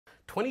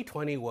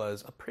2020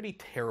 was a pretty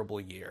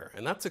terrible year,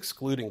 and that's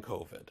excluding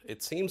COVID.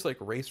 It seems like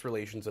race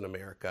relations in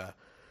America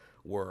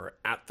were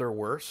at their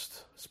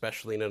worst,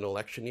 especially in an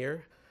election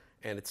year,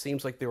 and it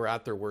seems like they were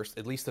at their worst,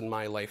 at least in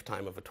my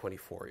lifetime of a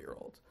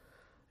 24-year-old.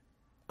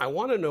 I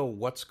want to know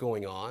what's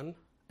going on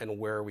and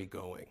where are we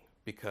going,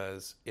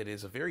 because it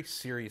is a very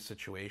serious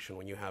situation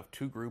when you have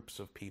two groups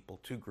of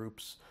people, two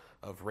groups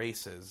of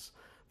races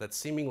that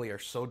seemingly are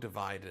so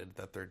divided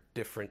that they're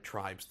different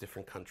tribes,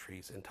 different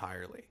countries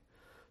entirely.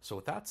 So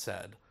with that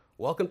said,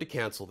 welcome to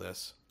Cancel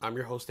This. I'm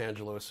your host,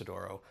 Angelo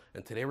Isidoro,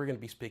 and today we're going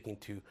to be speaking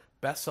to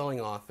best-selling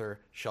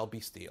author Shelby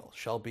Steele.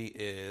 Shelby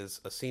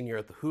is a senior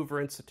at the Hoover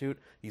Institute.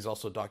 He's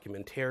also a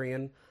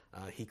documentarian.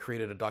 He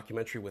created a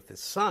documentary with his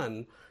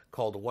son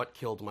called What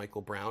Killed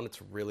Michael Brown. It's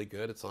really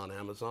good. It's on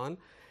Amazon.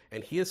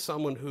 And he is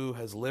someone who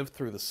has lived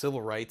through the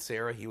civil rights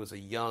era. He was a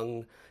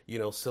young,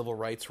 civil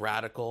rights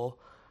radical.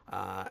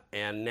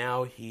 And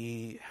now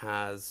he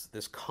has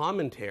this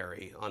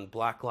commentary on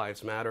Black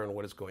Lives Matter and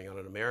what is going on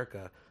in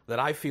America that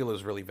I feel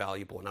is really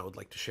valuable and I would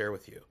like to share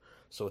with you.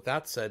 So with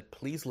that said,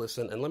 please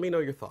listen and let me know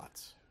your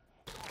thoughts.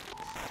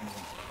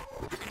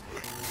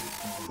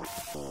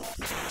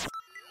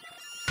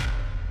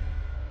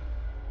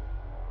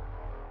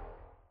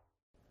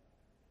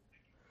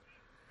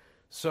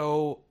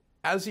 So,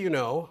 as you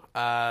know,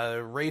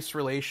 race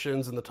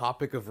relations and the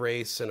topic of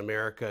race in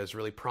America is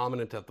really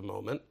prominent at the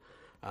moment,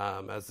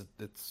 as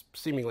it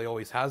seemingly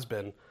always has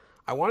been.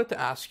 I wanted to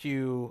ask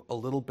you a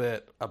little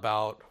bit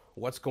about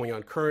what's going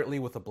on currently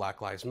with the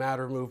Black Lives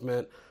Matter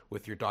movement,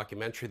 with your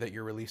documentary that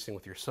you're releasing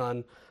with your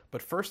son.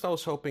 But first, I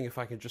was hoping if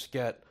I could just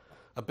get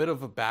a bit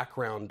of a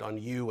background on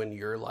you and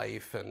your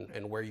life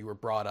and where you were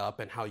brought up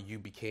and how you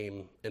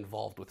became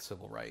involved with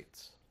civil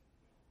rights.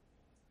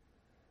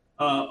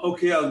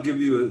 Okay, I'll give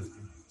you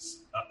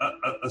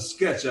a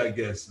sketch, I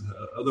guess.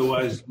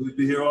 Otherwise, we'd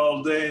be here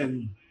all day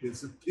and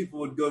people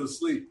would go to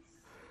sleep.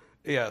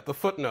 Yeah, the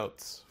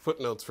footnotes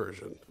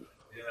version.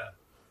 Yeah.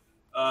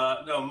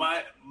 No,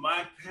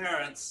 my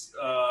parents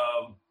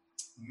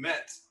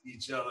met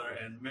each other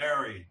and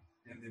married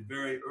in the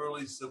very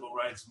early civil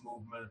rights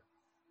movement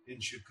in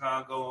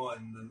Chicago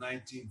in the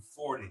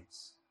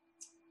 1940s.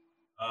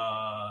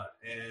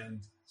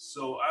 And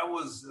so I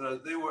was,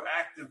 they were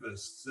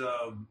activists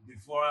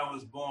before I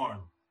was born.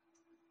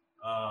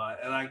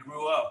 And I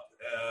grew up,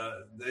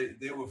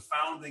 they were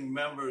founding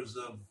members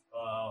of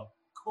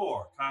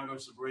CORE,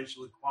 Congress of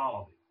Racial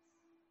Equality,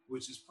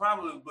 which is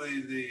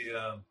probably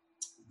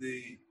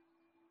the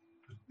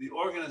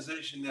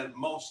organization that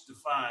most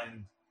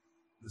defined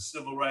the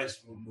civil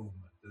rights movement,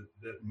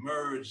 that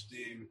merged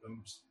the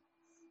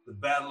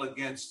battle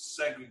against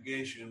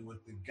segregation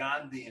with the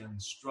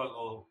Gandhian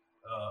struggle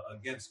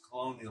against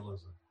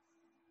colonialism.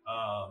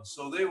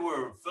 So they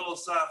were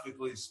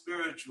philosophically,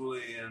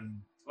 spiritually, and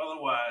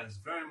otherwise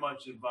very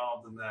much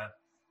involved in that.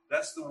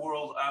 That's the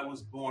world I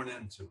was born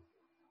into.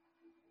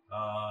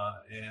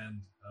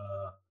 And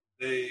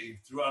they,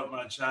 throughout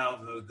my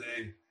childhood,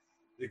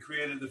 they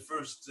created the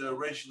first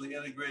racially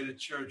integrated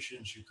church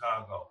in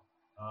Chicago.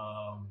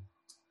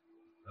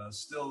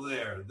 Still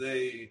there.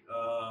 They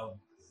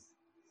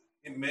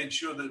made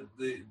sure that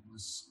the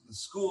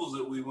schools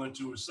that we went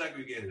to were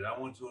segregated. I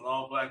went to an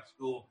all-black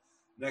school.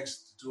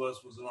 Next to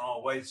us was an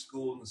all-white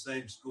school in the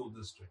same school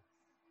district.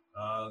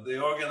 They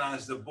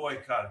organized a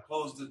boycott,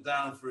 closed it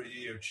down for a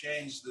year,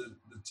 changed the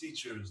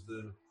teachers,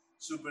 the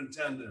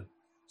superintendent.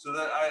 So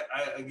that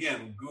I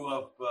again grew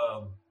up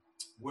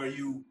where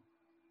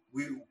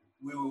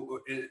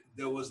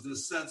there was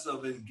this sense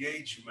of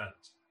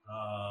engagement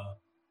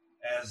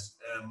as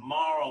a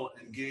moral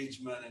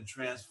engagement in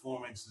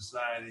transforming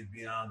society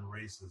beyond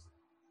racism.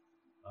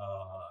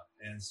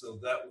 And so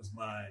that was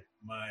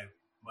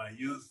my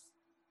youth.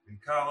 In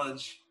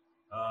college,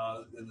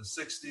 in the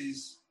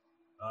 60s,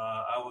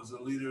 I was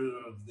a leader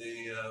of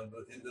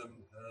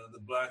the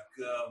black,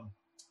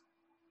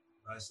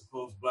 I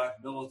suppose,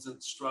 black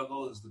militant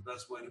struggle is the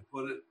best way to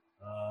put it.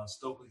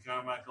 Stokely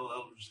Carmichael,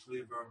 Eldridge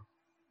Cleaver,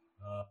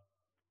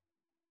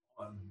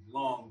 a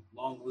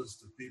long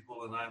list of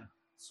people, and I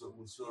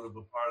was sort of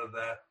a part of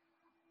that.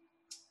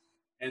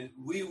 And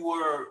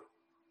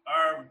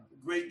our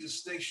great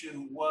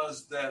distinction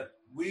was that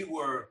we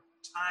were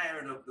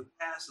tired of the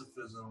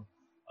pacifism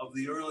of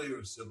the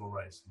earlier civil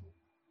rights movement.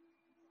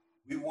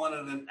 We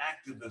wanted an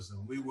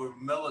activism. We were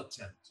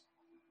militant.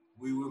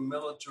 We were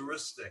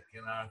militaristic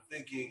in our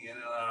thinking and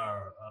in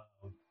our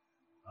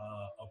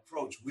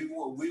approach.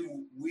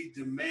 We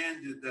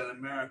demanded that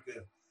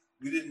America.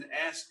 We didn't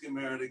ask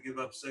America to give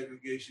up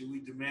segregation. We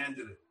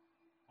demanded it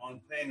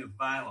on pain of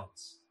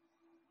violence.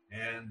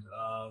 And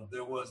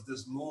there was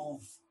this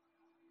move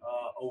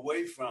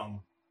away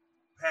from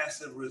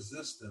passive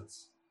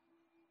resistance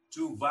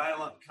to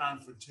violent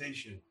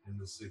confrontation in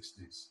the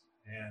 60s,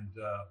 and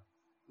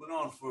went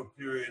on for a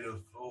period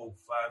of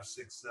 5,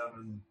 6,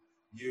 7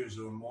 years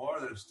or more.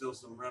 There's still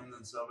some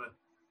remnants of it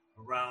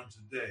around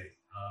today.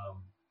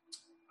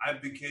 I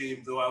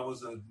became, though I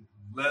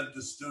led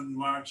the student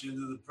march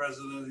into the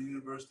president of the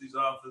university's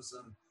office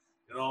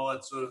and all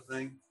that sort of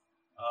thing.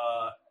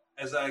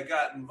 as I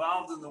got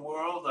involved in the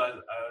world, I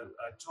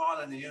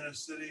taught in the inner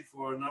city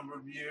for a number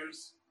of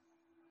years.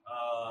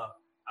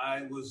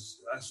 I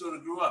sort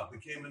of grew up,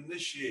 became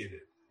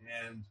initiated,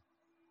 and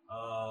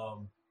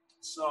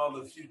saw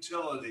the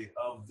futility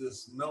of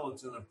this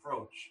militant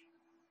approach,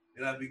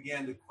 and I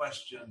began to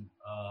question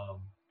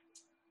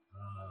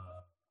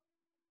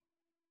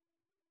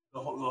the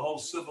whole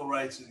civil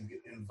rights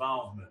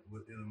involvement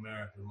within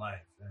American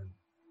life, and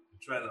to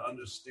try to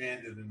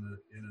understand it in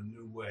a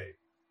new way.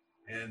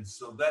 And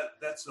so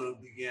that sort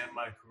of began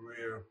my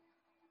career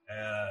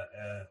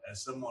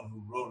as someone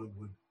who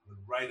would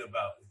write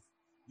about it,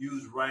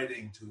 use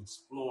writing to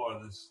explore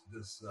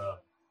this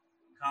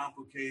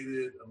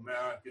complicated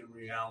American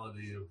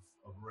reality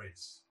of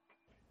race.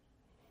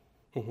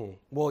 Mm-hmm.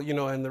 Well, you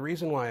know, and the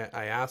reason why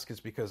I ask is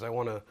because I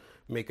want to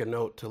make a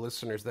note to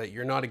listeners that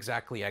you're not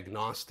exactly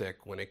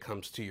agnostic when it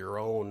comes to your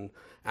own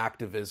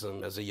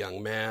activism as a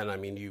young man. I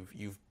mean,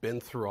 you've been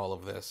through all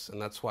of this,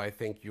 and that's why I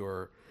think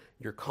your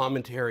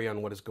commentary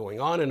on what is going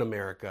on in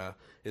America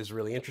is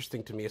really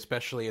interesting to me,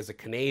 especially as a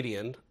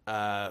Canadian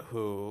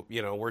who,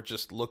 you know, we're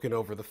just looking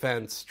over the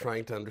fence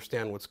trying to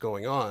understand what's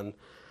going on.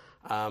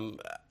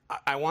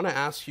 I want to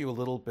ask you a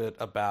little bit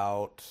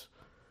about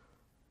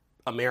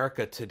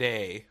America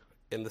today,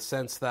 in the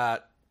sense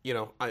that, you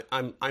know,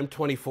 I'm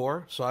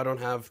 24, so I don't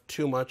have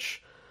too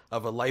much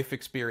of a life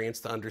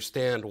experience to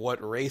understand what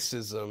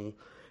racism,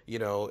 you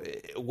know,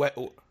 what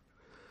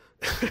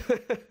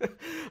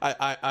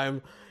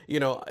I'm, you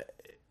know,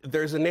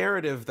 there's a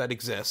narrative that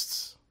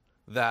exists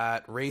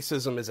that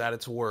racism is at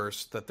its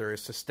worst, that there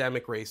is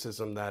systemic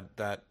racism,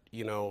 that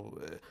you know,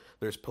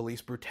 there's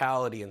police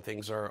brutality and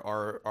things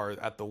are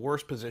at the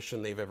worst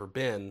position they've ever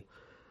been.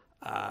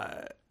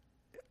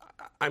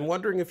 I'm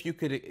wondering if you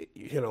could,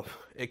 you know,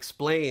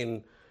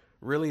 explain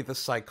really the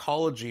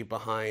psychology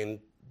behind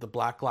the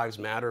Black Lives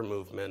Matter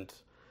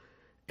movement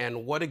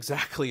and what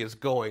exactly is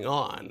going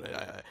on.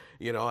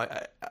 You know,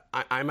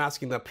 I'm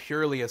asking that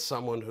purely as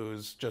someone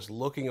who's just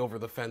looking over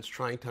the fence,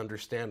 trying to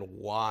understand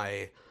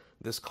why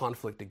this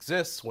conflict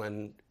exists,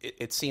 when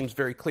it seems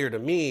very clear to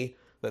me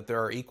that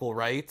there are equal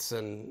rights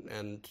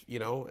and you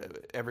know,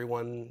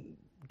 everyone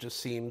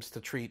just seems to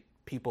treat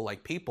people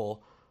like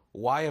people.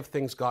 Why have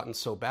things gotten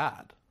so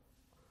bad?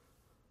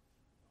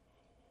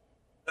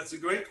 That's a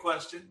great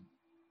question.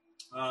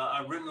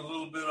 I've written a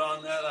little bit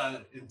on that.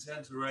 I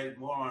intend to write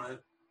more on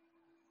it.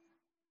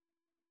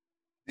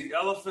 The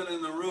elephant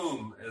in the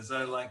room, as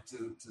I like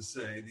to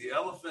say, the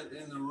elephant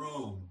in the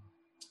room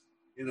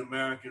in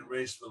American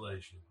race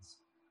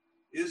relations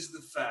is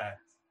the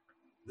fact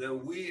that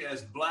we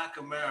as Black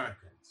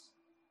Americans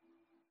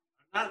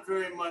are not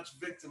very much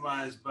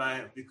victimized by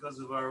it because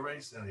of our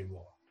race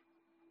anymore.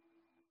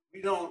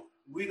 We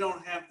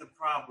don't have the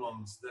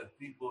problems that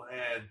people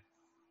had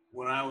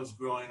when I was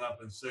growing up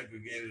in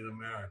segregated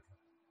America,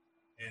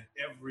 and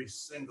every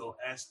single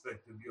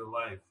aspect of your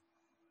life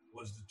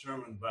was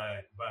determined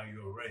by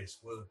your race.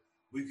 Well,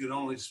 we could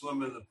only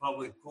swim in the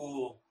public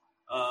pool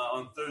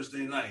on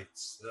Thursday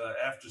nights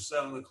after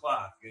 7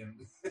 o'clock, and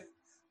the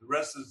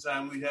rest of the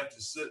time we'd have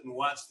to sit and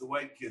watch the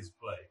white kids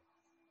play.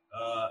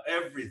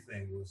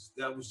 Everything was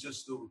that was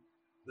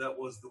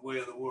the way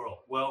of the world.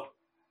 Well,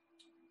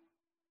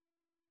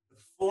 the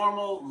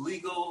formal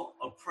legal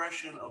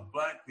oppression of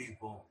Black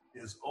people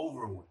is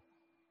over with.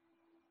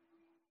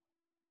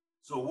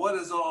 So what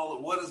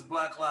is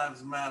Black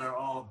Lives Matter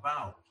all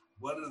about?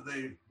 What are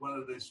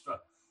they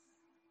struck?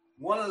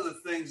 One of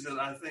the things that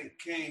I think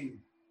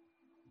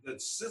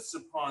that sits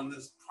upon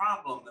this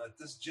problem that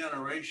this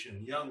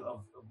generation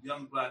of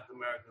young Black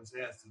Americans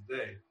has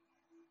today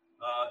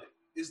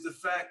is the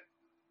fact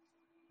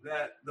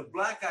that the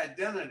Black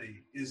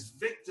identity is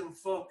victim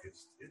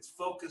focused. It's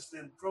focused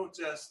in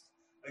protest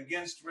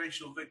against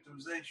racial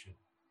victimization.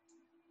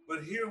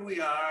 But here we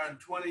are in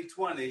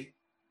 2020,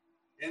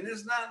 and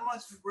there's not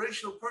much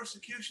racial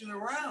persecution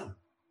around.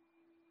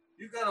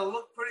 You got to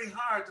look pretty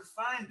hard to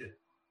find it.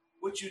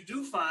 What you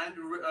do find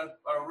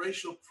are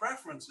racial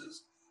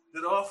preferences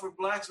that offer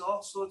Blacks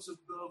all sorts of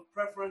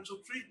preferential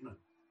treatment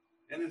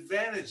and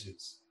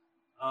advantages.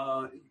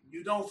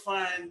 You don't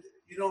find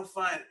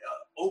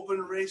open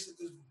racism.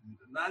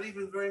 There's not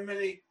even very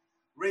many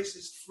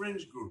racist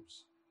fringe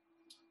groups.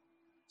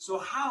 So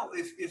how,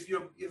 if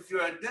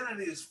your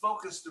identity is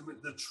focused,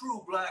 the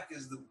true Black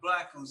is the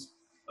Black who's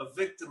a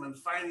victim and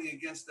fighting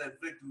against that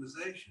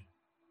victimization,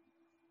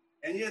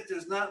 and yet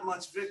there's not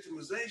much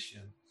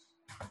victimization,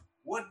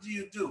 what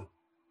do?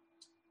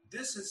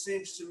 This, it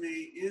seems to me,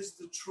 is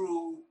the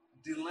true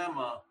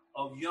dilemma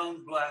of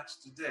young Blacks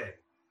today,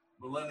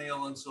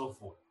 millennial and so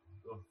forth,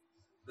 of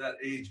that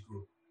age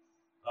group.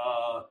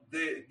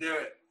 They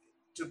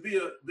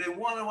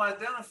want to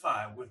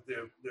identify with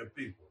their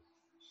people.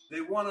 They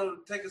want to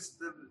take a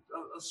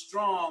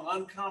strong,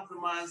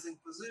 uncompromising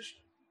position,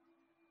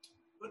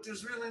 but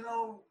there's really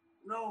no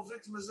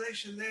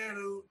victimization there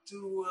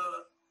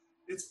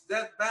it's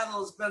that battle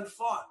has been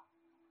fought.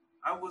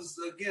 I'm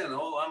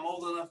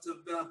old enough to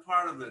have been a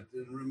part of it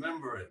and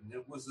remember it. And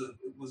it was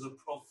a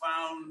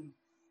profound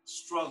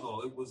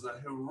struggle. It was a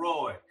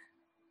heroic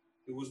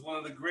It was one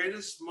of the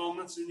greatest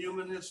moments in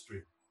human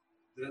history,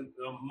 the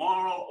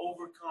moral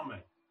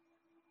overcoming.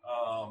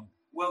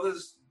 Well,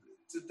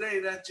 today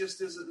that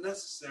just isn't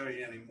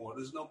necessary anymore.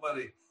 There's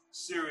nobody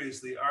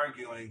seriously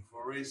arguing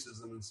for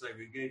racism and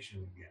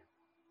segregation again,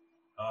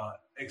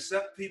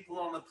 except people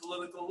on the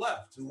political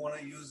left who want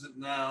to use it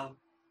now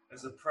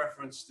as a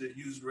preference to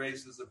use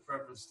race as a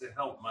preference to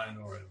help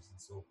minorities and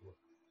so forth.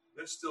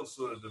 They're still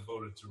sort of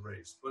devoted to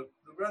race, but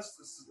the rest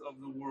of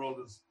the world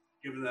is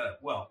giving that up.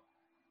 Well,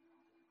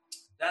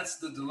 that's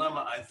the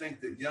dilemma I think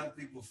that young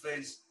people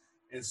face.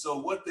 And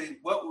so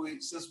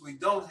since we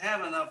don't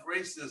have enough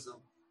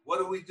racism, what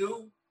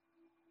do?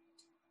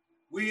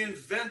 We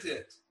invent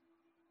it.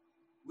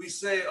 We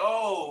say,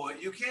 oh,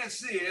 you can't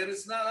see it,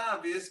 it's not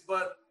obvious,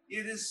 but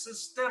it is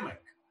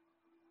systemic.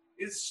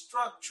 It's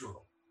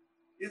structural.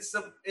 It's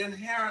an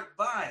inherent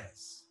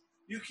bias.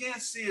 You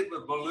can't see it,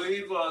 but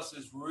believe us,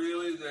 it's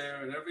really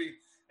there.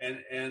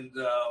 And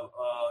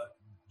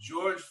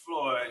George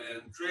Floyd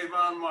and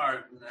Trayvon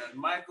Martin and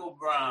Michael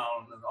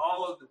Brown and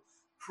all of them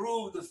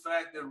prove the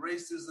fact that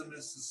racism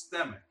is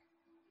systemic.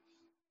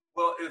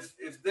 Well,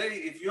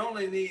 if you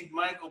only need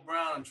Michael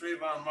Brown and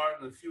Trayvon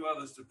Martin and a few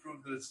others to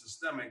prove that it's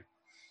systemic,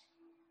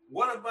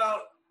 what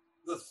about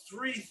the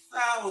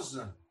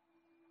 3,000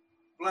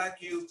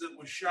 Black youth that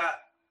were shot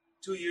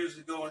 2 years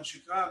ago in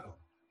Chicago,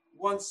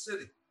 one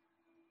city?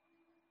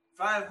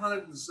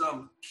 500 and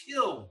some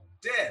killed,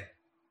 dead.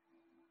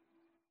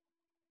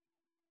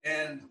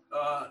 And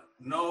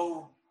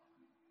no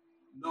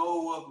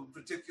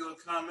particular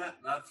comment,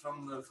 not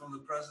from the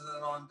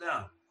president on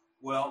down.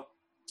 Well,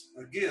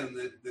 again,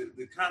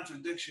 the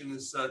contradiction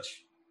is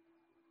such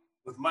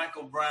with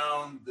Michael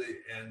Brown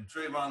and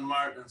Trayvon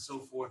Martin and so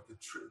forth.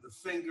 The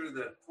finger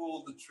that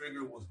pulled the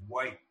trigger was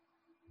white.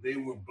 They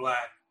were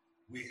Black.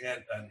 We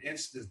had an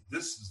instance.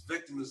 This is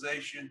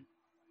victimization,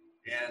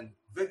 and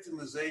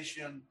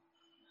victimization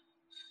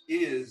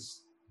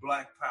is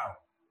Black power.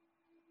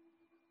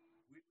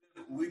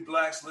 We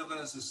Blacks live in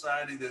a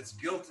society that's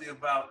guilty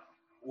about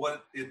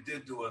what it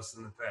did to us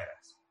in the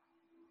past.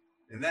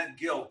 And that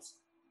guilt,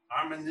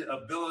 our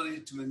ability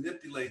to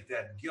manipulate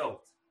that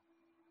guilt,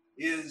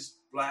 is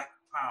Black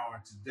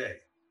power today.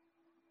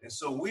 And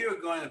so we are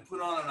going to put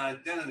on an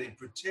identity,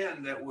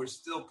 pretend that we're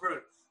still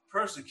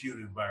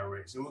persecuted by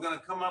race. And we're going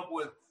to come up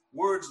with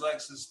words like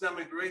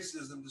systemic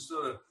racism to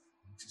sort of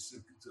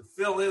to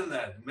fill in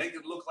that, make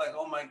it look like,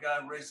 oh my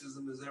God,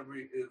 racism is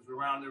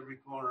around every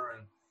corner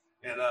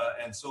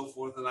and so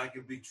forth, and I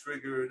can be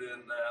triggered,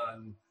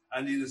 and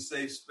I need a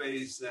safe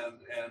space,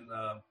 and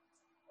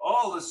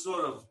all this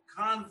sort of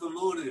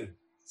convoluted,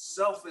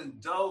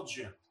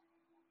 self-indulgent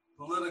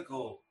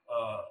political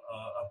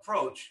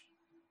approach.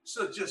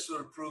 So it just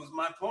sort of proves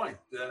my point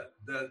that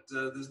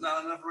there's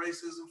not enough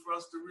racism for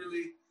us to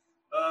really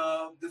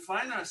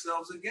define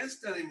ourselves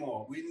against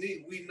anymore.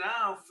 We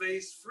now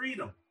face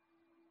freedom.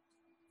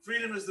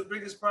 Freedom is the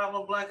biggest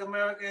problem Black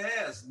America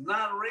has,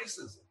 not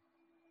racism.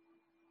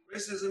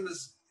 Racism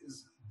is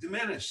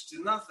diminished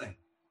to nothing.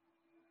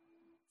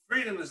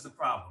 Freedom is the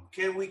problem.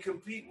 Can we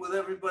compete with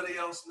everybody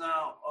else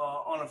now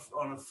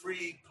on a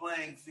free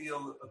playing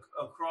field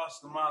across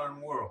the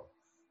modern world?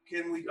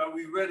 Are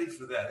we ready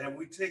for that? Have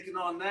we taken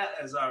on that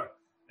as our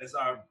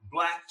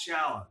Black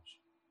challenge?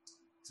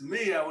 To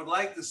me, I would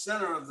like the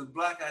center of the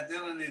Black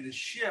identity to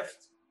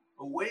shift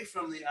away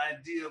from the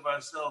idea of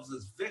ourselves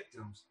as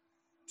victims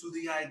to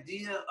the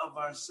idea of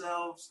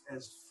ourselves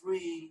as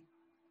free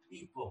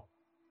people,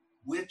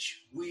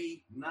 which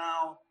we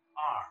now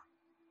are.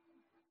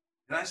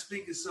 And I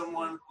speak as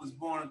someone who was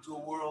born into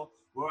a world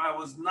where I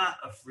was not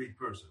a free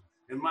person,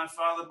 and my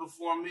father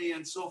before me,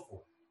 and so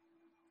forth.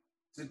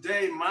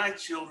 Today, my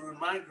children,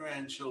 my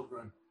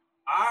grandchildren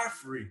are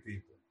free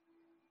people.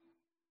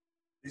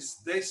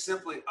 They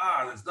simply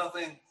are. There's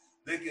nothing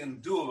they can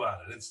do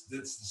about it. It's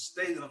the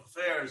state of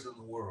affairs in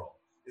the world.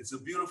 It's a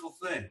beautiful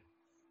thing.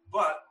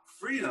 But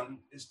freedom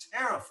is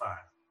terrifying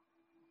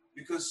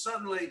because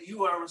suddenly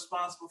you are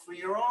responsible for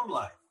your own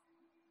life.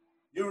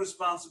 You're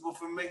responsible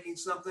for making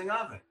something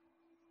of it.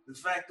 The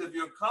fact of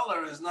your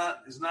color is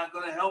not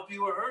going to help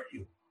you or hurt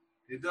you.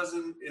 It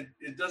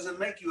doesn't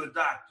make you a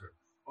doctor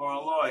or a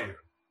lawyer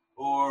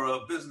or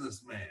a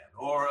businessman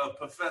or a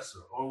professor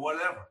or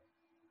whatever.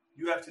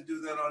 You have to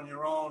do that on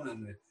your own,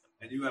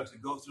 and you have to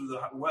go through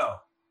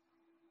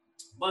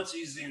much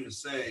easier to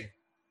say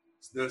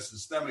there's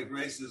systemic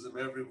racism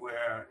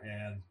everywhere,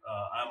 and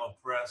I'm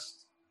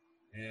oppressed,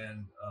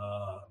 and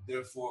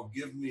therefore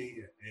give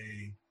me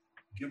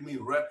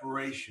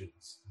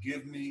reparations,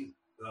 give me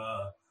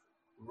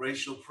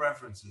racial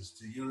preferences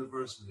to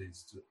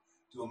universities,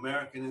 to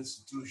American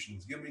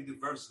institutions, give me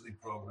diversity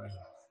programs,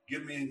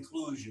 give me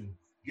inclusion,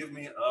 give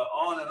me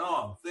on and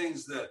on,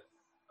 things that,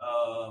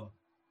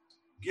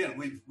 again,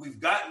 we've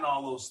gotten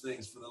all those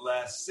things for the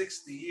last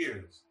 60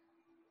 years.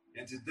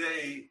 And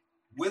today,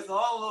 with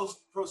all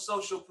those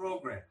social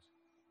programs,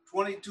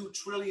 $22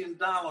 trillion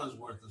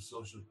worth of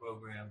social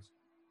programs,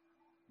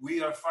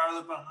 we are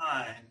farther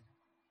behind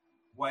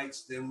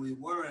whites than we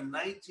were in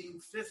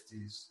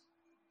 1950s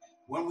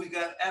when we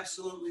got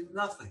absolutely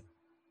nothing.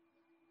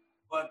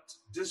 but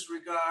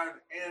disregard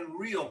and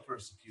real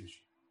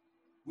persecution.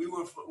 We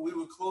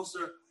were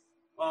closer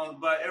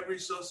by every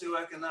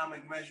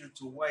socioeconomic measure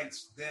to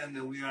whites then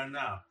than we are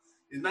now.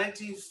 In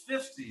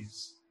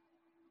 1950s,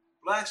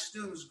 Black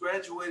students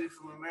graduated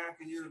from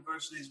American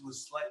universities with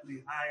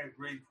slightly higher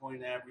grade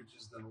point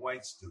averages than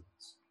white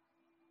students.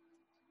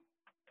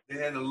 They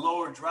had a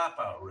lower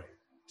dropout rate.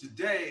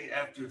 Today,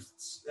 after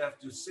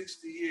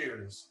 60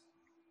 years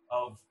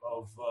of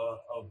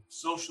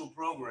social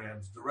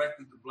programs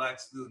directed to Black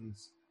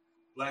students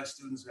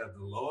have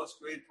the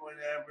lowest grade point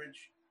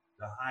average,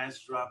 the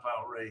highest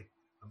dropout rate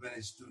of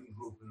any student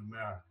group in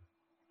America.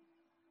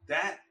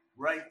 That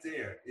right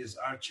there is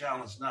our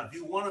challenge now. If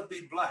you want to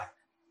be Black,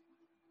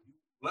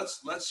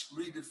 let's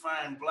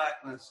redefine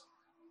Blackness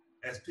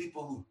as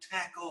people who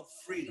tackle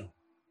freedom,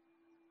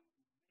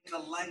 make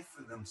a life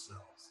for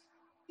themselves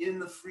in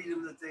the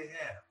freedom that they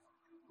have,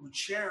 who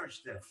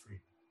cherish that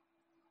freedom,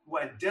 who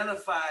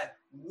identify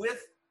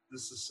with the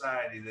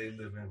society they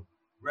live in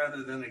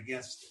rather than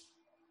against it,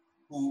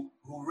 who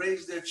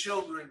raise their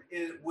children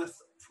with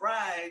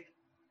pride,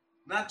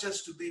 not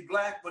just to be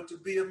Black, but to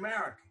be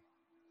American,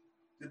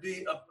 to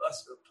be a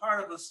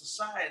part of a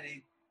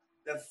society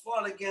that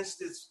fought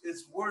against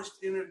its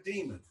worst inner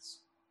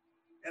demons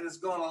and has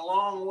gone a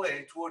long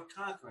way toward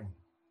conquering them.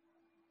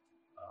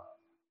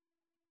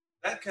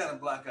 That kind of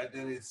Black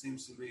identity, it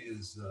seems to me,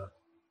 is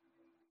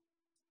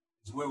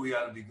where we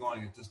ought to be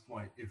going at this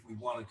point if we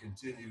want to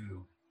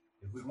continue,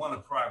 if we want to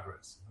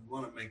progress, if we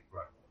want to make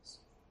progress.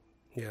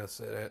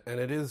 Yes, and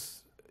it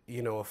is,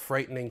 a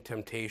frightening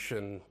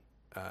temptation,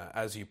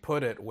 as you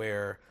put it,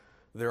 where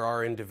there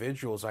are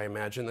individuals, I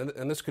imagine,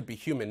 and this could be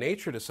human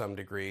nature to some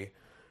degree,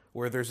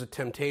 where there's a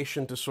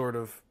temptation to sort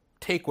of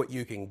take what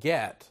you can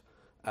get.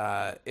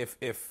 If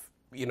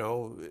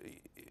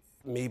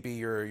maybe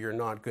you're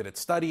not good at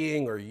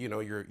studying, or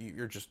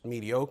you're just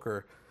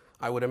mediocre.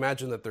 I would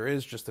imagine that there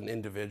is just an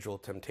individual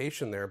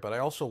temptation there. But I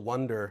also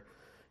wonder,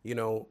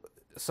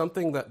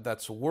 something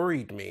that's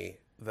worried me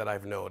that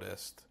I've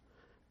noticed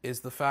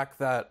is the fact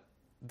that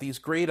these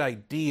great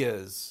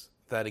ideas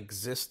that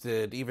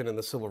existed even in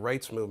the civil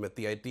rights movement,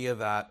 the idea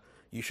that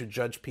you should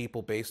judge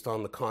people based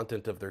on the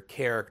content of their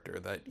character,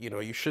 that,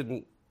 you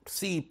shouldn't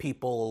see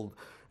people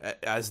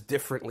as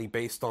differently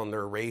based on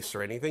their race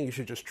or anything. You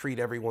should just treat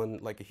everyone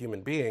like a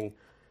human being.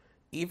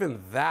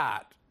 Even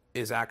that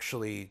is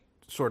actually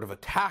sort of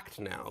attacked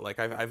now. Like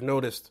I've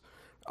noticed,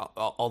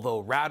 although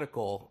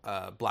radical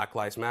Black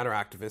Lives Matter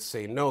activists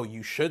say, no,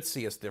 you should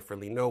see us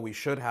differently. No, we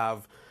should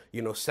have,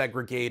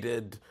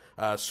 segregated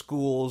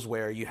schools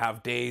where you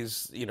have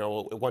days,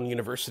 one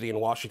university in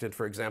Washington,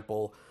 for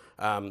example,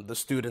 the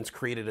students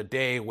created a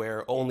day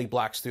where only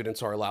Black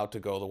students are allowed to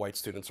go, the white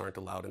students aren't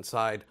allowed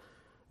inside.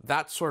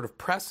 That sort of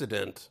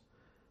precedent,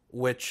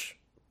 which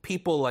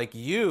people like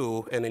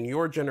you and in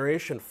your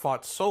generation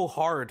fought so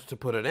hard to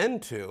put an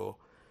end to,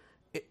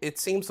 it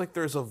seems like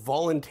there's a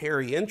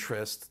voluntary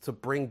interest to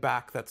bring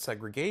back that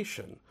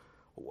segregation.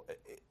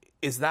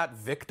 Is that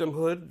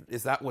victimhood?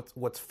 Is that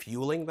what's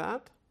fueling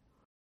that?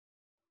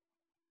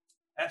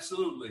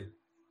 Absolutely.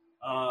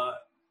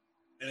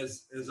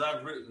 As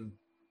I've written,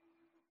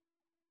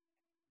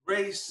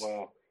 race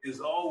is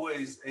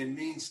always a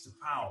means to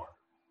power.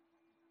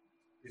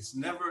 It's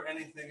never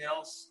anything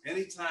else.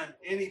 Anytime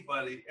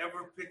anybody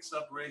ever picks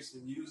up race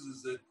and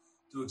uses it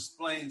to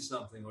explain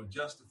something or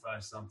justify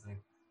something,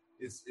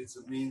 it's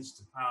a means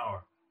to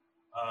power.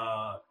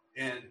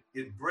 And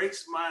it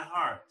breaks my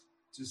heart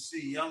to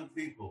see young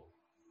people,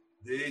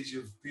 the age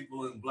of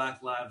people in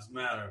Black Lives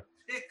Matter,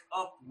 pick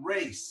up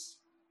race.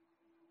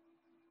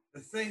 The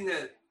thing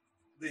that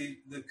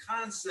the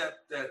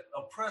concept that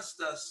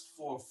oppressed us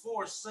for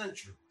 4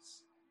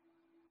 centuries,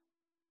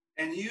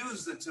 and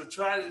use it to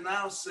try to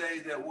now say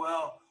that,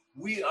 well,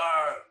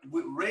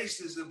 race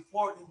is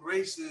important,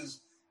 race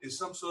is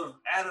some sort of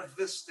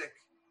atavistic,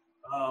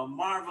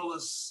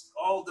 marvelous,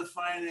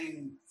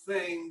 all-defining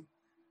thing.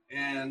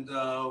 And,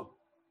 of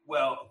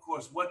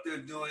course, what they're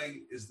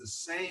doing is the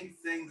same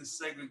thing the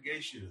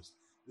segregationists.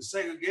 The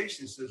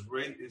segregationist says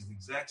race is the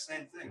exact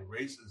same thing.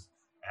 Race is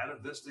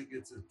atavistic,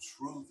 it's a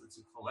truth, it's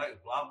a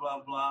collect, blah,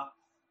 blah, blah,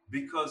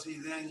 because he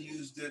then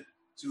used it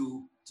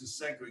to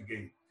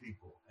segregate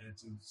people and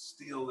to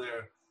steal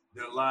their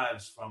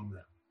lives from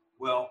them.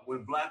 Well,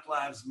 when Black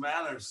Lives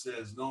Matter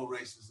says no,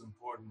 race is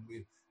important,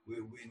 we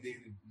need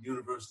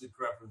university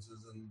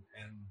preferences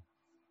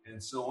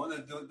and so on,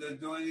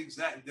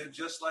 they're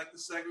just like the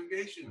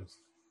segregationists.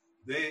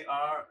 They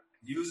are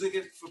using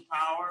it for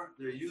power.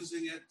 They're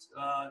using it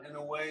in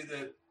a way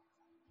that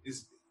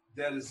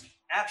is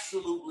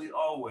absolutely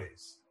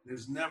always.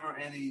 There's never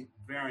any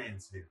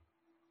variance here.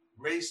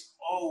 Race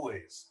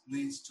always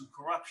leads to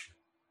corruption.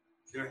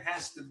 There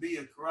has to be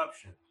a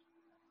corruption.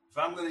 If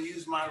I'm going to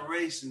use my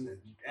race and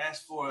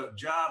ask for a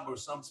job or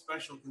some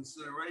special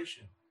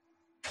consideration,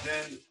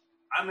 then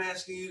I'm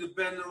asking you to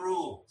bend the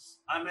rules.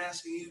 I'm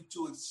asking you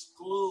to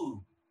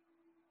exclude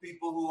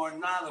people who are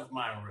not of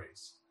my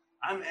race.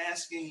 I'm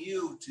asking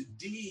you to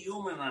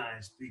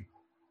dehumanize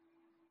people,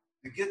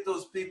 to get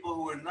those people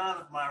who are not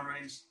of my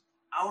race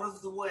out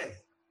of the way.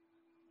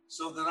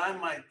 so that I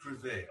might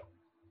prevail.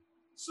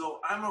 So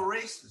I'm a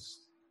racist.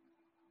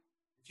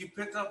 If you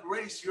pick up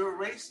race,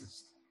 you're a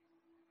racist.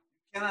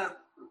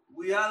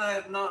 We ought to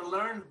have not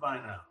learned by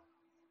now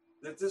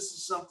that this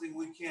is something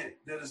we can't,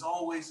 that is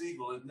always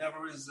evil. It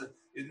never is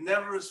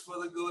for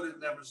the good. It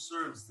never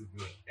serves the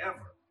good,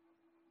 ever.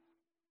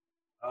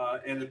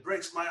 And it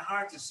breaks my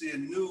heart to see a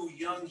new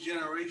young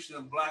generation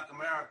of Black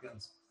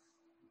Americans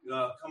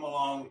come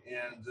along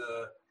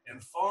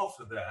and fall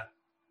for that.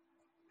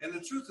 And the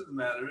truth of the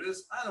matter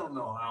is, I don't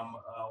know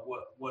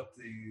what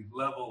the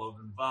level of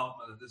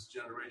involvement of this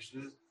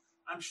generation is.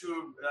 I'm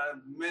sure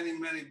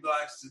many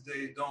Blacks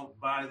today don't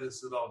buy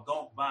this at all,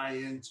 don't buy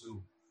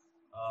into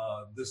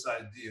this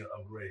idea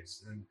of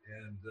race. And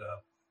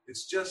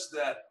it's just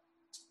that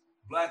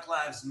Black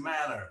Lives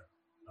Matter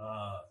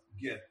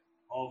get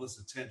all this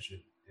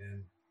attention.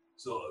 And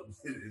so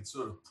it's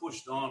sort of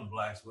pushed on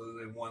Blacks, whether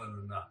they want it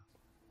or not.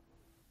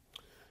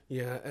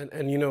 Yeah,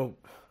 and you know,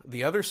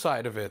 the other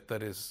side of it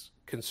that is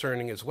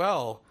concerning as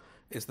well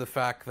is the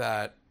fact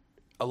that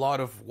a lot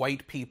of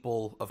white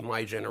people of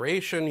my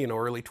generation, you know,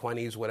 early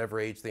 20s, whatever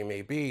age they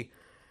may be,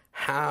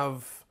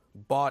 have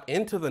bought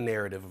into the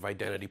narrative of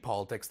identity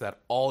politics that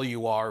all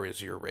you are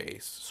is your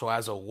race. So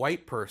as a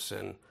white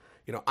person,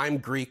 you know, I'm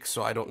Greek,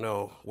 so I don't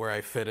know where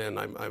I fit in.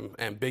 I'm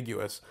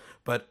ambiguous.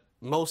 But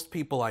most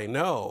people I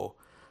know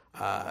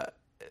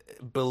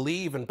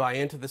believe and buy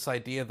into this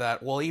idea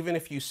that, well, even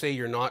if you say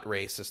you're not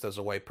racist as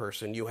a white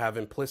person, you have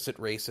implicit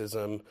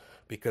racism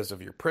because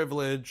of your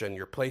privilege and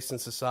your place in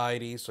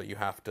society, so you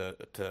have to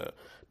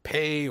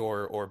pay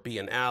or be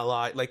an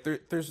ally. Like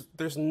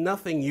there's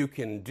nothing you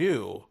can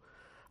do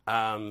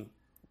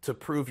to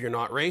prove you're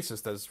not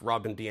racist, as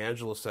Robin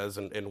DiAngelo says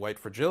in White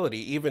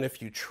Fragility. Even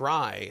if you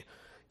try,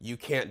 you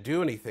can't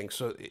do anything.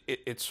 So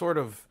it sort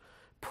of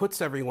puts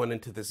everyone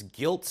into this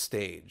guilt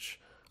stage.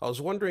 I was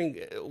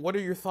wondering, what are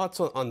your thoughts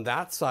on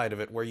that side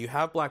of it, where you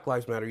have Black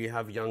Lives Matter, you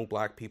have young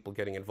Black people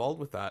getting involved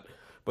with that,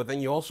 but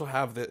then you also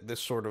have this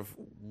sort of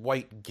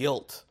white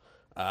guilt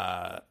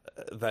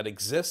that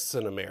exists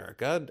in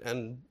America.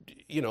 And,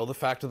 you know, the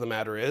fact of the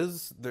matter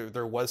is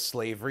there was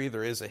slavery,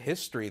 there is a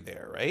history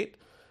there, right?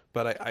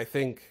 But I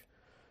think,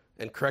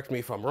 and correct me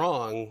if I'm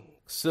wrong,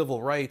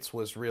 civil rights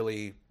was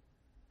really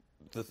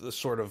the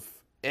sort of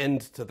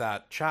end to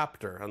that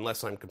chapter,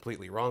 unless I'm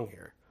completely wrong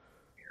here.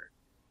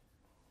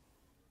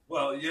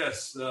 Well,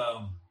 yes,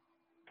 I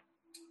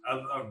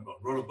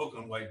wrote a book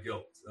on white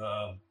guilt.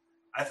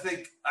 I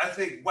think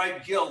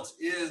white guilt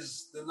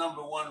is the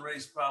number one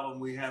race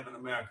problem we have in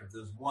America. If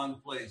there's one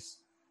place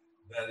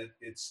that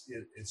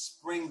it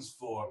springs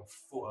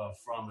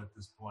from at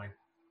this point,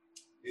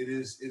 it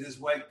is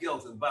white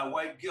guilt. And by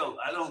white guilt,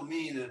 I don't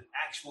mean an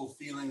actual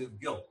feeling of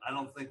guilt. I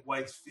don't think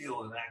whites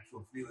feel an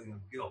actual feeling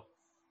of guilt.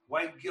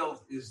 White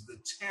guilt is the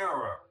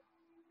terror,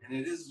 and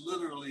it is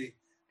literally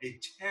a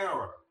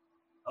terror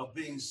of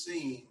being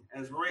seen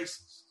as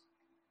racist,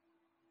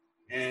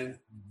 and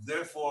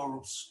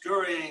therefore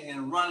scurrying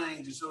and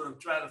running to sort of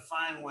try to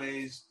find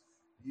ways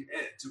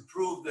to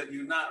prove that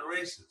you're not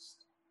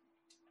racist.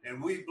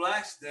 And we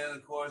Blacks then,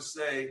 of course,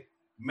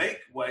 make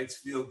whites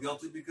feel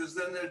guilty, because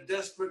then they're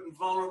desperate and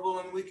vulnerable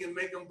and we can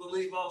make them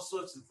believe all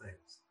sorts of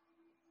things.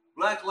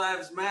 Black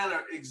Lives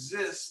Matter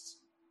exists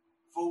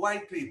for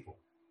white people,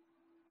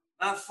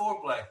 not for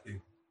Black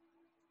people.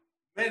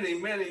 Many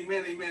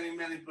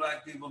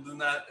Black people do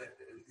not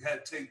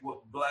take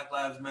what Black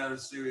Lives Matter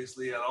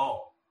seriously at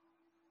all.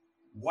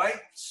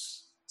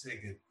 Whites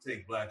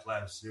take Black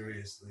lives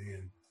seriously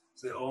and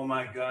say, "Oh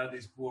my God,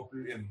 these poor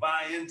people," and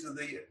buy into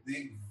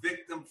the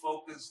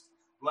victim-focused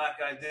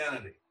Black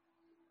identity.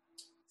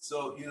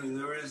 So, you know,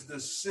 there is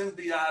this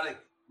symbiotic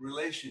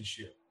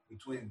relationship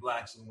between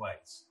Blacks and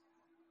whites,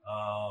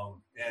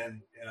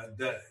 and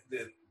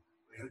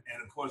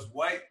of course,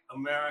 white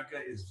America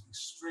is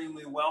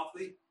extremely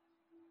wealthy.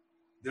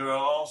 There are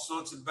all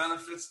sorts of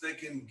benefits they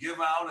can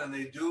give out, and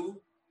they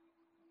do.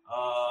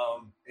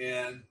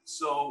 And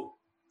so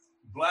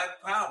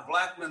Black power,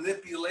 Black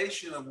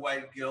manipulation of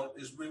white guilt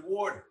is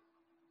rewarded.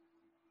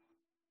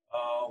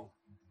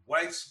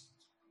 Whites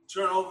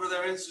turn over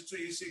their institute.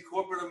 You see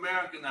corporate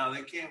America now,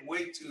 they can't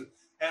wait to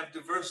have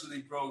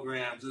diversity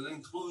programs and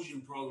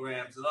inclusion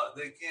programs.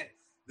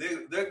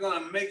 They're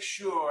going to make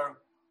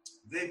sure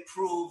they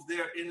prove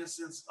their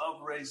innocence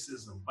of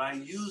racism by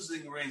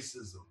using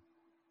racism.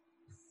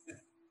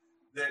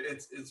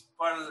 It's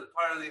part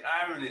of the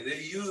irony.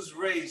 They use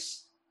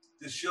race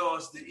to show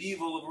us the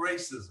evil of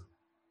racism.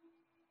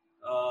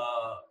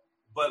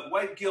 But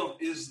white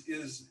guilt is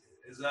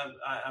as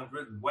I've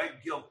written,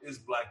 white guilt is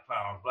Black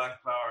power.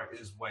 Black power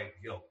is white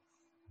guilt.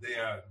 They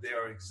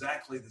are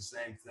exactly the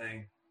same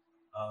thing,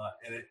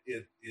 and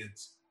it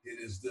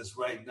is this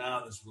right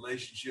now, this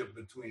relationship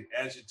between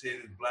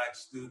agitated Black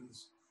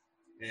students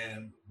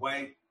and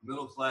white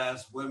middle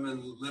class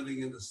women living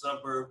in the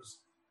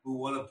suburbs who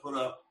want to put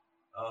up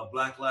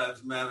Black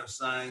Lives Matter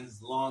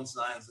signs, lawn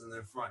signs in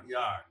their front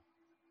yard,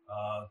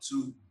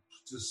 to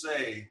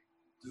say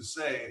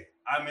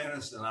I'm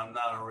innocent, I'm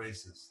not a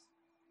racist.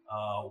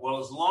 Well,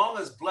 as long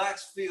as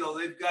Blacks feel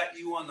they've got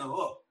you on the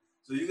hook,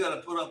 So you got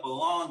to put up a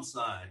lawn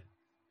sign,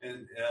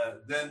 and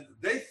then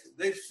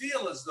they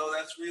feel as though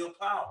that's real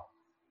power,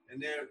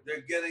 and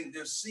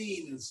they're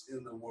seen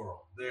in the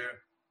world.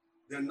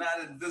 They're not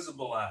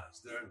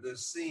invisibilized. They're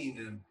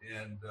seen,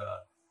 and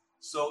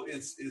so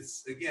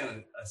it's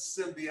again a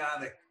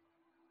symbiotic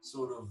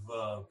sort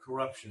of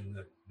corruption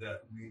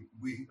that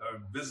we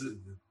are visited.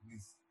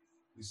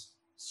 We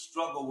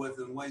struggle with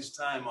and waste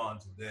time on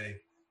today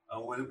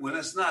when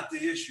it's not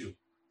the issue.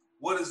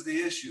 What is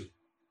the issue?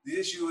 The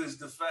issue is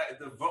the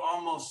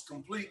almost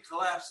complete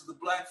collapse of the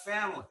black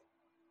family.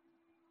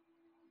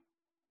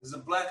 There's a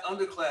black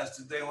underclass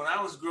today. When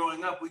I was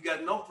growing up, we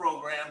got no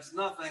programs,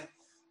 nothing.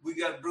 We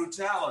got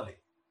brutality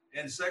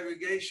and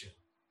segregation.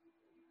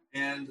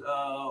 And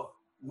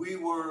we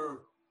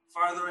were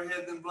farther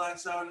ahead than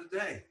blacks are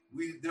today.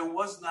 There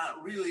was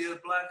not really a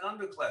black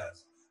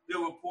underclass. There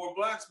were poor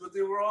blacks, but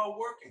they were all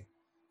working.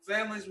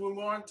 Families were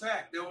more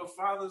intact. There were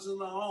fathers in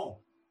the home.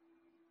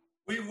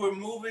 We were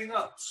moving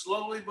up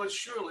slowly but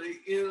surely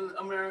in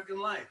American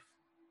life.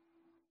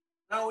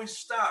 Now we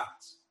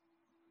stopped.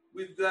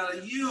 We've got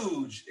a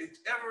huge,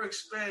 ever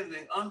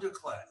expanding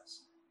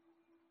underclass.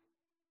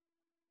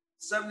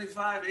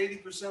 75,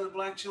 80% of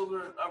black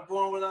children are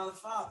born without a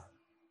father.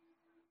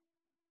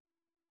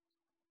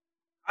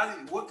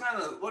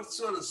 What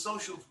sort of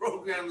social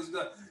program is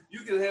that?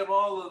 You can have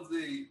all of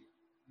the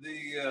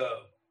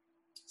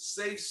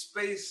safe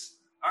space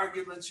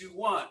arguments you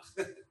want.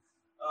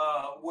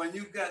 When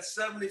you've got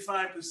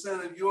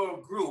 75% of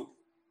your group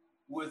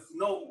with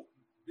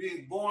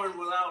being born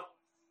without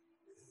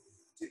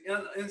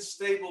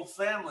unstable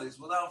families,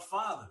 without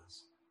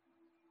fathers,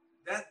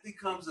 that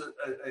becomes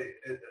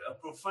a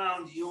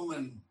profound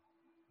human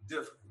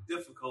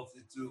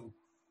difficulty to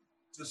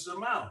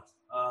surmount.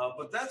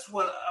 But that's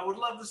what I would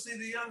love to see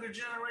the younger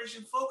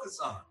generation focus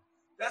on.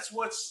 That's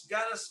what's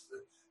got us.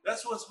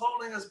 That's what's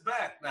holding us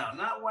back now,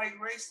 not white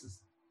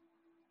racism.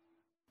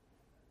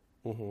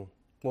 Mm-hmm.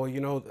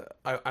 Well,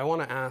 I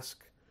want to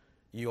ask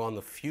you on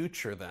the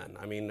future then.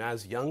 I mean,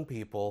 as young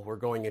people, we're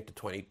going into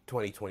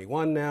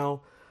 2021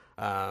 now.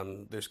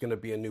 There's going to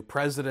be a new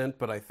president,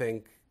 but I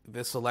think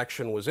this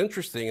election was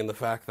interesting in the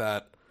fact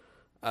that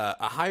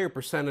a higher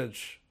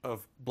percentage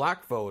of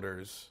black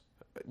voters,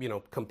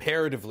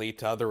 comparatively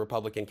to other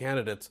Republican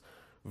candidates,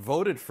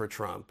 voted for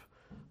Trump.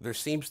 There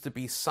seems to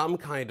be some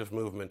kind of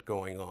movement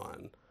going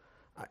on.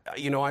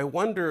 I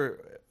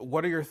wonder,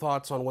 what are your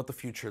thoughts on what the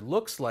future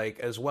looks like,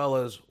 as well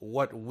as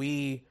what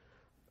we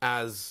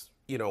as,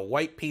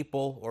 white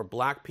people or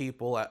black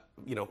people,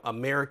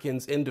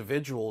 Americans,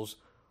 individuals,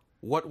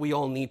 what we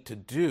all need to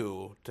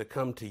do to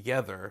come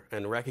together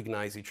and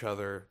recognize each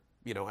other,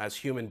 as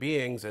human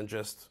beings and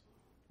just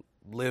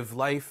live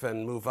life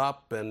and move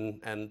up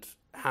and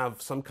have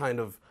some kind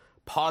of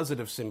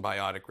positive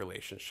symbiotic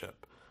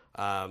relationship.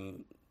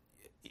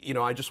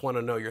 I just want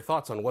to know your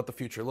thoughts on what the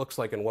future looks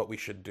like and what we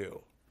should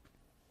do.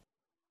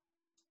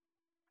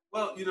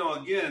 Well,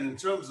 again, in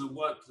terms of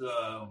what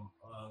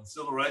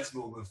civil rights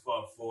movement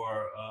fought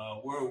for,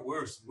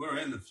 we're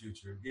in the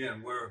future.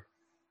 Again, we're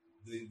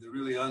the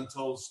really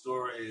untold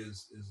story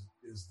is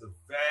the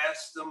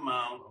vast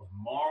amount of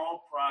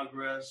moral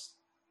progress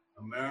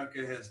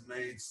America has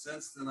made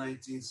since the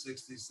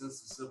 1960s,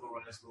 since the civil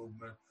rights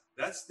movement.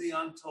 That's the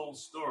untold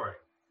story.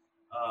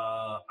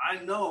 I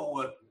know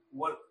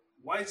what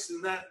whites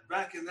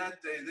back in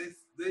that day,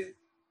 they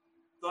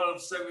thought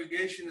of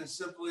segregation as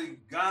simply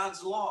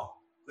God's law.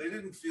 They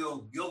didn't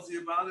feel guilty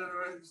about it,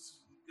 or it's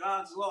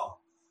God's law.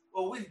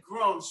 Well, we've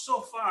grown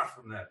so far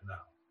from that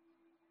now,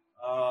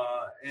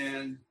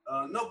 and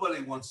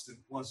nobody wants to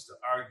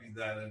argue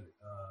that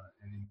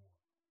anymore.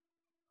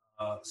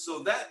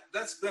 So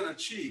that's been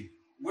achieved.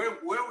 Where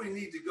we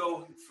need to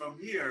go from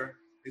here,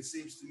 it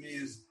seems to me,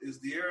 is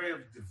the area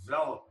of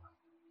development.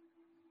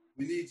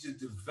 We need to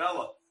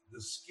develop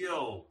the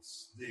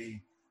skills,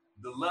 the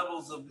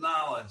levels of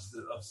knowledge,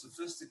 of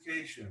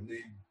sophistication.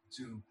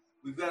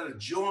 We've got to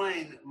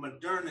join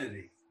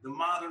modernity, the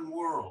modern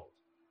world,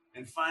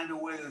 and find a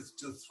way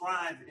to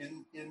thrive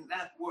in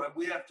that world.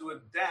 We have to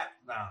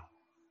adapt now.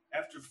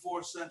 After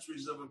 4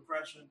 centuries of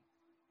oppression,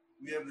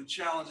 we have the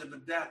challenge of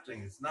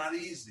adapting. It's not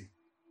easy,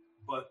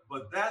 but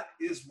that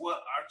is what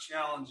our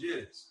challenge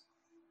is.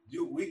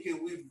 We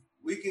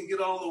can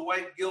get all the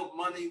white guilt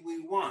money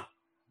we want,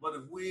 but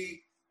if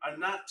we are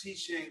not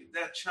teaching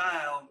our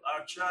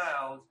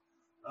child,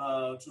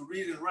 to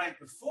read and write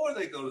before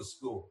they go to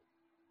school,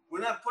 we're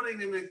not putting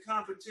them in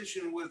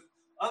competition with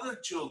other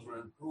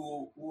children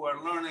who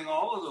are learning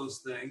all of those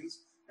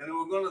things and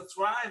who are going to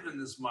thrive in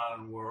this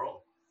modern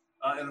world.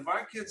 And if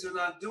our kids are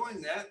not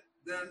doing that,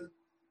 then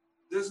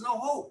there's no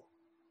hope.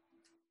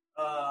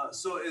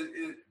 So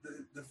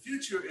the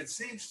future, it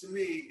seems to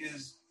me,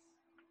 is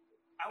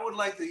I would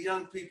like the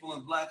young people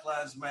in Black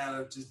Lives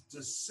Matter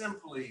to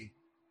simply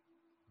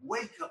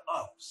wake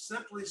up,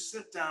 simply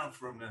sit down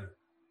for a minute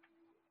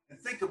and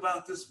think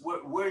about this,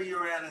 where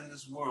you're at in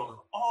this world, and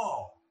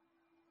all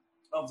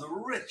of the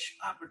rich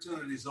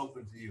opportunities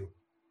open to you,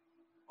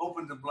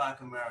 open to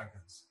Black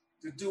Americans,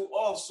 to do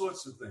all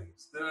sorts of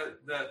things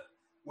that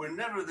were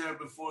never there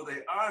before.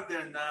 They are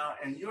there now.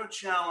 And your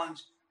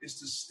challenge is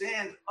to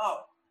stand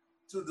up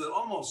to the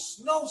almost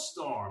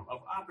snowstorm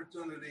of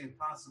opportunity and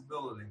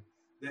possibility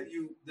that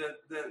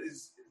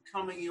is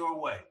coming your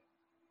way.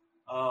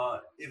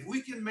 If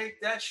we can make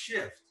that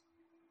shift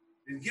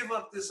and give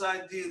up this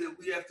idea that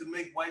we have to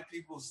make white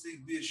people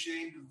be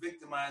ashamed of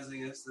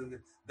victimizing us, and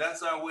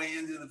that's our way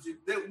into the future,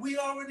 that we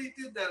already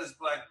did that as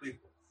Black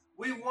people.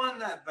 We won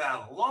that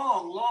battle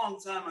long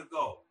time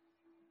ago.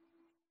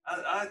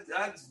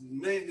 I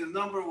made the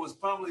number was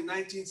probably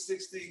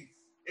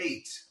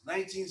 1968,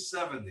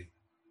 1970.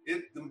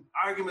 The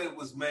argument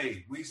was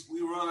made. We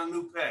were on a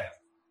new path.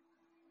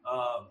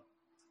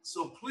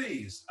 So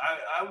please,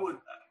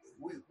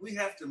 we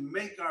have to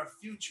make our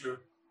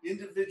future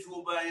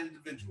individual by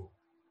individual.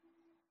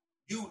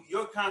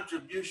 Your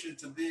contribution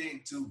to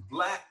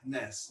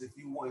Blackness, if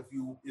you will,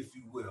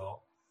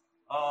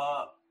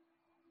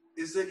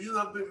 is that you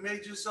have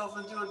made yourself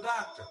into a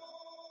doctor,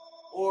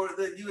 or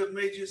that you have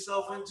made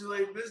yourself into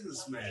a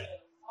businessman,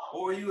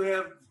 or you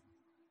have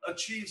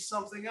achieved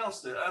something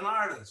else, an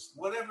artist,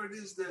 whatever it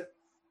is that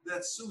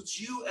suits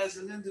you as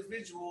an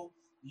individual.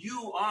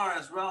 You are,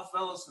 as Ralph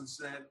Ellison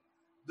said,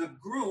 the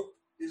group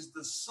is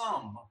the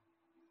sum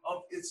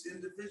of its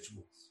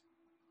individuals.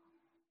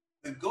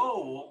 The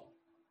goal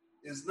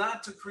is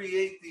not to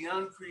create the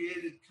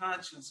uncreated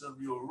conscience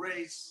of your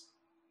race,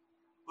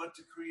 but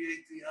to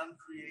create the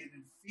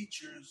uncreated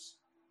features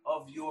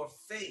of your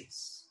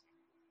face.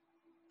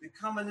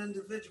 Become an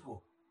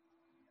individual.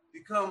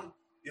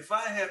 If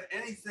I have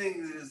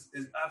anything that is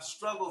I've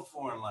struggled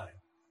for in life,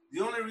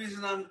 the only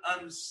reason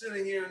I'm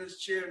sitting here in this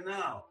chair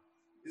now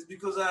is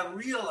because I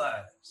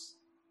realized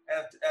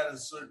at a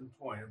certain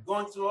point of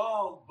going through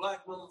all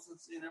Black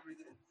militancy and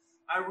everything,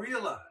 I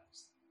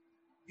realized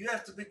you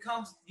have to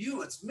become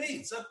you. It's me.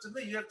 It's up to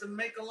me. You have to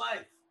make a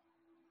life.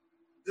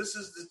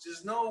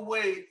 There's no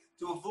way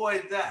to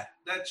avoid that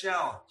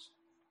challenge.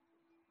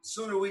 The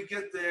sooner we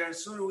get there, the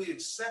sooner we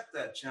accept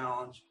that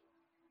challenge,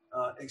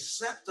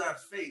 accept our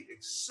fate,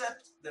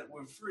 accept that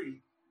we're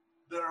free,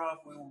 better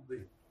off we will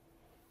be.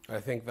 I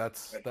think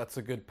that's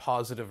a good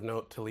positive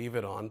note to leave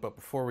it on. But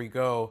before we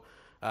go,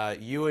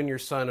 you and your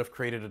son have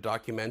created a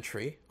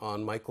documentary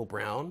on Michael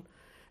Brown,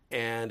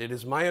 and it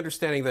is my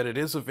understanding that it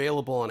is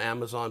available on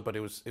Amazon, but it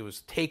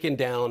was taken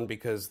down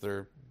because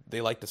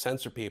they like to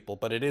censor people.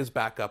 But it is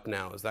back up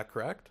now. Is that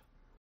correct?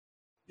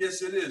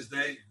 Yes, it is.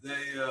 They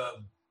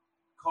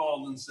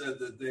called and said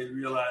that they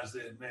realized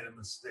they had made a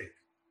mistake.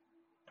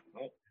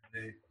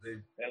 They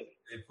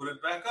put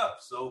it back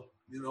up. So,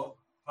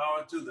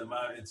 power to them.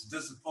 It's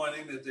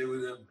disappointing that they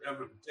would have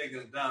ever taken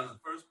it down in the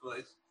first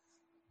place,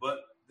 but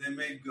they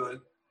made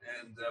good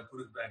and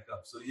put it back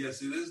up. So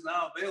yes, it is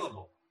now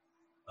available.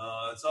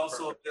 It's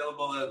also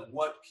available at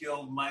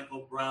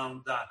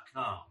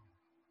whatkilledmichaelbrown.com.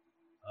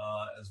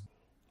 As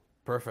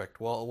Perfect.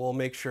 Well, we'll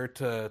make sure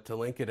to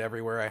link it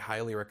everywhere. I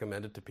highly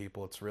recommend it to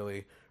people. It's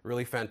really,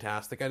 really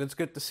fantastic. And it's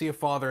good to see a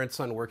father and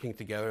son working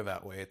together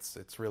that way.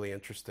 It's really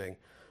interesting.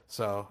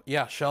 So,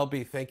 yeah,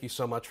 Shelby, thank you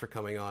so much for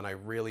coming on. I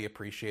really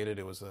appreciate it.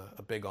 It was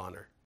a big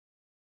honor.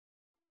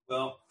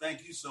 Well,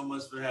 thank you so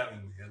much for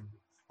having me. And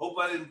hope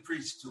I didn't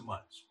preach too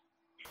much.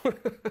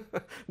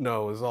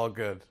 No, it was all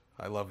good.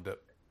 I loved it.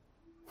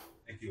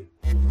 Thank you.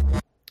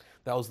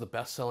 That was the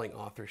best-selling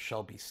author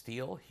Shelby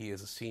Steele. He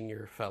is a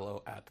senior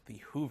fellow at the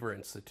Hoover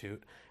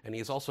Institute, and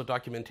he is also a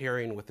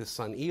documentarian with his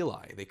son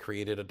Eli. They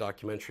created a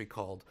documentary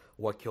called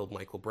What Killed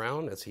Michael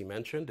Brown, as he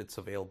mentioned. It's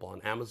available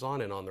on Amazon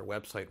and on their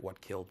website,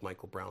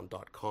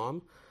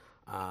 whatkilledmichaelbrown.com.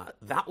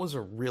 That was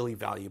a really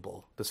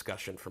valuable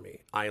discussion for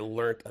me. I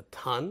learned a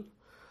ton.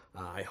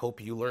 I hope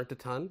you learned a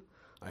ton.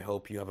 I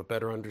hope you have a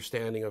better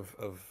understanding of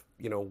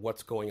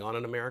what's going on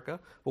in America.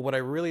 But what I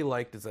really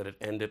liked is that it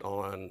ended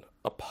on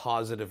a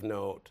positive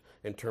note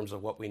in terms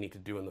of what we need to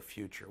do in the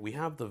future. We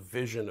have the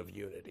vision of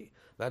unity.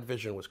 That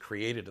vision was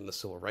created in the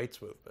Civil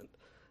Rights Movement.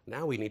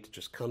 Now we need to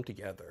just come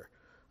together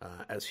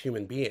as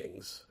human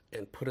beings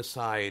and put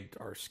aside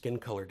our skin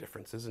color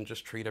differences and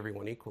just treat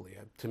everyone equally.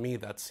 To me,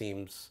 that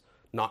seems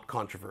not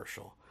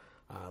controversial.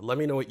 Let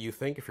me know what you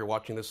think. If you're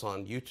watching this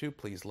on YouTube,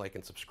 please like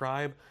and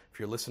subscribe. If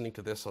you're listening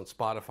to this on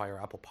Spotify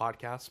or Apple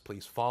Podcasts,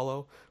 please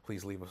follow.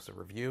 Please leave us a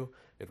review.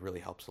 It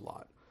really helps a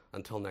lot.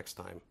 Until next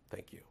time,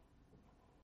 thank you.